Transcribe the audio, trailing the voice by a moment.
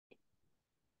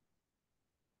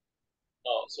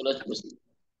So let's proceed.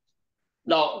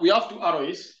 Now we have two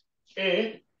arrows,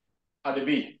 A and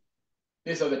B.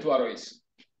 These are the two arrows.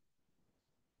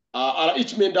 Are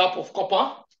each made up of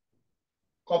copper,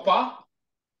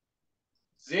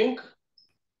 zinc,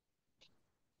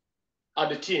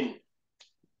 and the tin.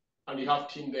 And you have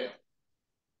tin there.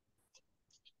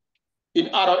 In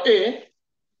arrow A,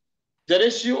 the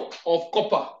ratio of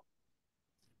copper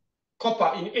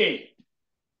in A,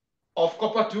 of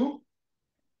copper to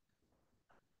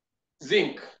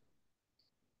zinc,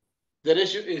 the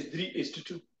ratio is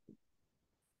 3:2.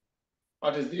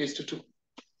 What is 3:2?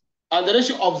 And the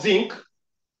ratio of zinc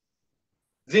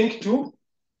to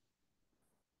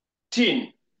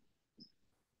tin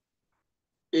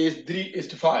is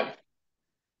 3:5.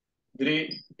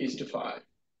 3:5.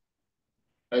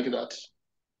 Like that.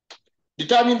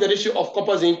 Determine the ratio of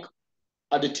copper, zinc,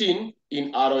 and the tin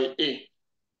in arrow A.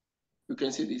 You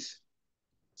can see this.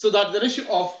 So that the ratio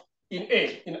of in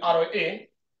arrow A,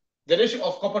 the ratio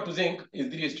of copper to zinc is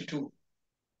 3:2.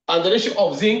 And the ratio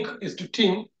of zinc is to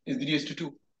tin is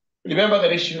 3:2. Remember the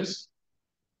ratios,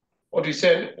 what we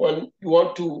said when you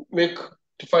want to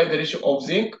find the ratio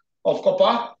of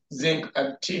copper, zinc,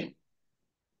 and tin.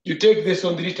 You take this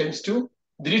one 3 times 2,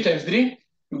 3 times 3,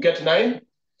 you get 9.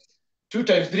 2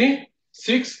 times 3,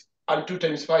 6, and 2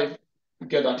 times 5, you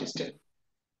get that is 10.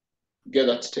 You get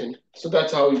that 10. So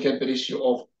that's how you get the ratio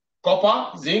of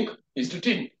copper, zinc is to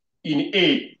tin in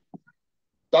A.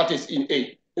 That is in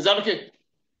A. Is that okay?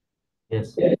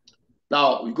 Yes.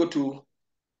 Now we go to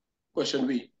question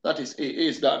B. That is A. A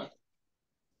is done.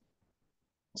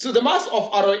 So the mass of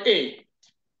arrow A,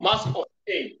 mass of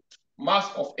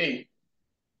A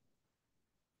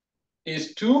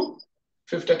is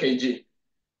 250 kg.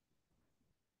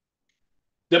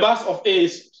 The mass of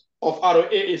arrow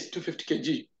A is 250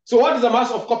 kg. So what is the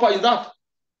mass of copper in that?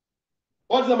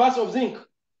 What is the mass of zinc?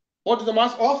 What is the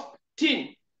mass of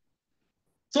tin?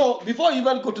 So before you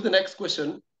even go to the next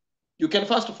question, you can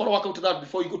first follow up to that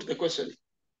before you go to the question.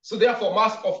 So therefore,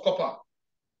 mass of copper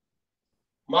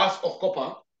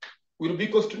will be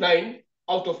equal to 9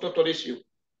 out of total ratio.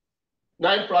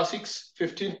 9 plus 6,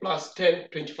 15 plus 10,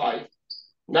 25.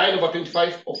 9 over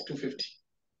 25 of 250.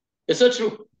 Is that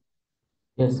true?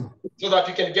 Yes. So that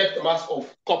you can get the mass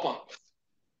of copper.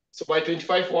 So by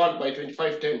 25.1, by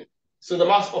 25.10. So the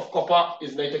mass of copper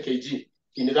is 90 kg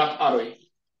in that array.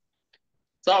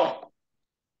 So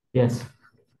yes,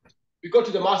 we go to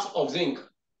the mass of zinc.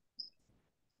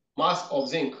 Mass of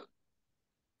zinc.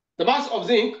 The mass of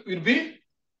zinc will be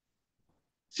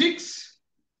 6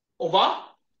 over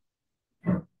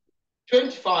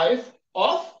 25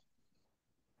 of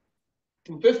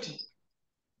 250.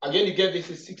 Again, you get this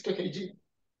is 60 kg.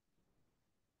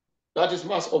 That is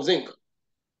mass of zinc.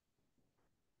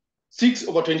 6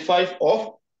 over 25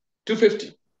 of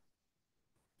 250,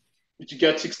 which you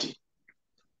get 60.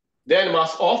 Then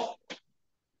mass of,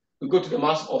 we go to the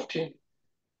mass of tin.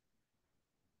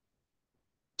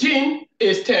 Tin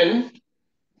is 10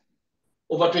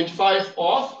 over 25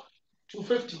 of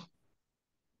 250.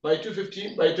 By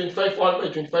 250, by 25, 1, by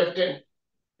 25, 10.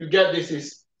 You get this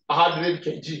is 100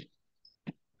 kg.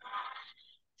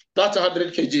 That's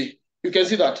 100 kg. You can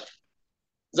see that. Is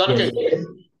that okay? Yes.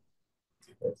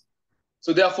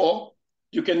 So therefore,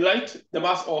 you can write the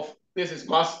mass of, this is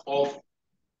mass of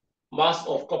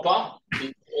copper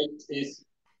is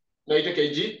 90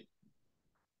 kg.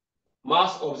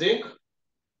 Mass of zinc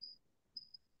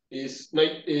is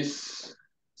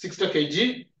 60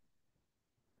 kg.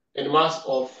 And mass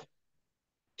of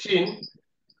tin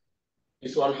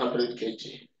is 100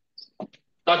 kg.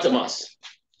 That's a mass.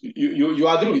 You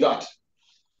agree with that?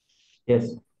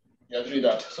 Yes. You agree with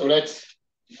that. So let's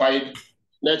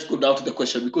go down to the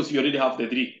question because you already have the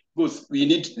 3. Because we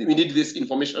need this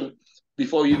information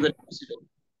before you even consider.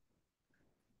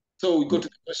 So we go to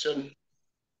the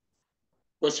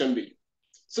question B.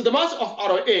 So the mass of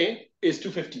arrow A is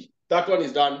 250. That one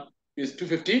is done, is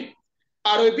 250.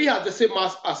 Arrow B has the same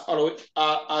mass as arrow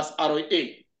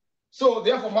A. So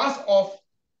therefore, mass of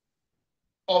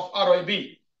arrow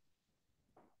B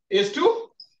is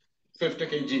 250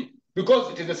 kg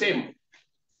because it is the same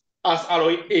as arrow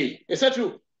A. Is that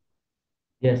true?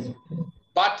 Yes.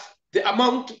 But the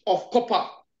amount of copper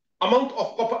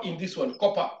in this one,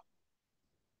 copper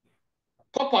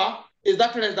is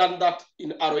that less than that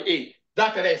in arrow A.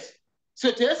 That less. So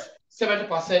it is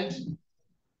 70%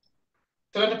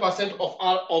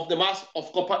 of the mass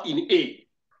of copper in A.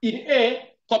 In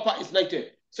A, copper is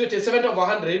 90. So it is 70 over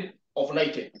 100 of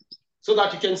 90. So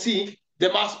that you can see the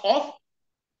mass of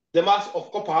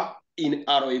copper in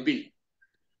ROAB.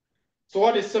 So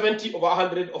what is 70 over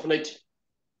 100 of 90?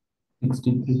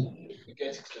 63. You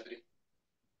get 63.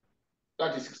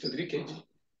 That is 63 kg.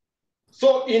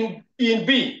 So in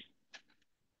B,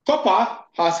 copper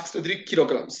has 63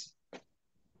 kilograms.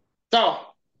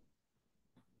 Now,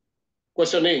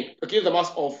 question A, calculate the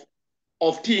mass of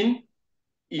tin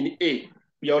in A.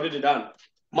 We already done.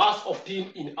 Mass of tin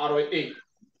in ROA.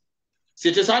 So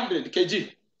it is 100 kg.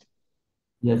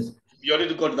 Yes. We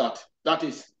already got that. That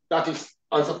is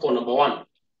answer for number 1.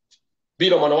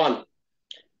 B number 1.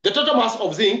 The total mass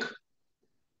of zinc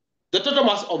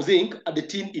at the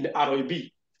tin in ROB.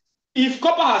 If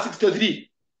copper has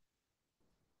 63,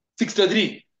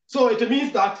 so it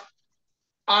means that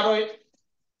ROA,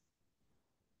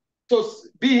 so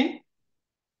B,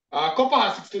 copper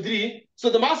has 63, so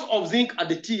the mass of zinc at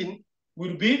the tin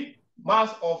will be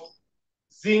mass of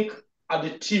zinc at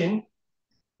the tin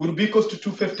will be equal to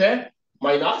 250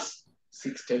 minus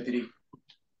 63.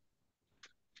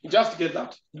 You just get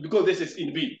that because this is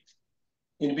in B.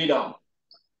 In B now.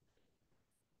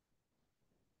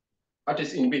 That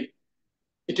is in B.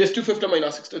 It is 250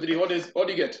 minus 63. What do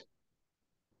you get?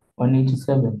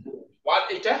 187.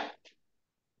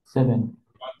 187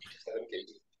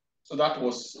 kg. So that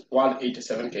was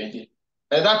 187 kg.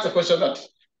 And that's a question that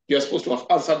you're supposed to have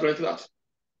answered like that.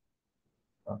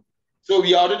 So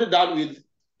we are already done with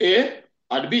A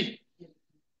and B.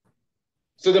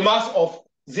 So the mass of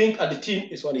zinc at the tin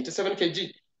is 187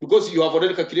 kg because you have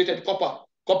already calculated copper.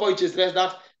 Copper, which is less than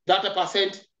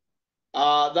 30%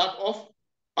 that of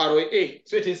ROA.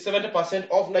 So it is 70%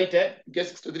 of 90, you get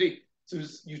 63. So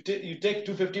you take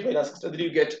 250 minus 63,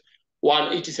 you get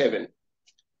 187.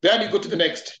 Then you go to the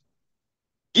next.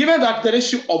 Given that the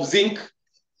ratio of zinc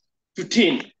to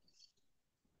tin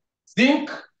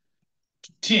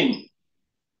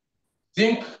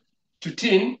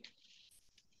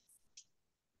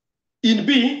in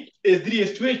B is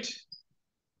 3:8.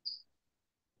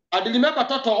 And remember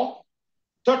total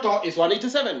is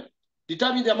 187.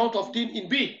 Determine the amount of tin in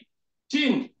B.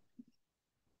 Tin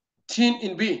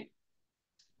in B.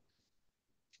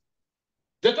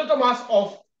 The total mass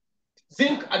of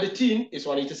zinc at the tin is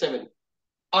 187.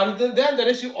 And then the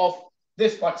ratio of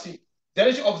this part C, the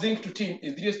ratio of zinc to tin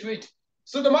is 3:8.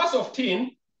 So the mass of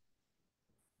tin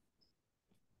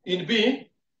in B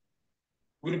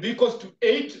will be equal to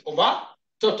 8 over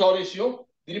total ratio,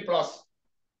 3 plus,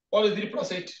 what is 3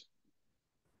 plus 8?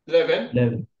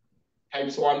 11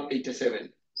 times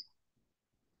 187.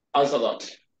 Answer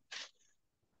that.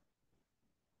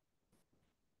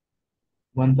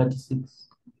 136.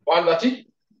 130?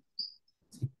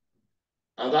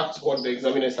 And that's what the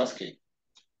examiner is asking.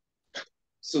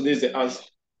 So this is the answer.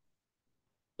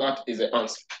 That is the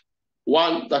answer.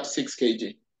 136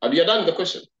 kg. And we are done with the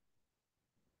question.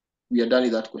 We are done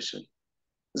with that question.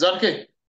 Is that okay?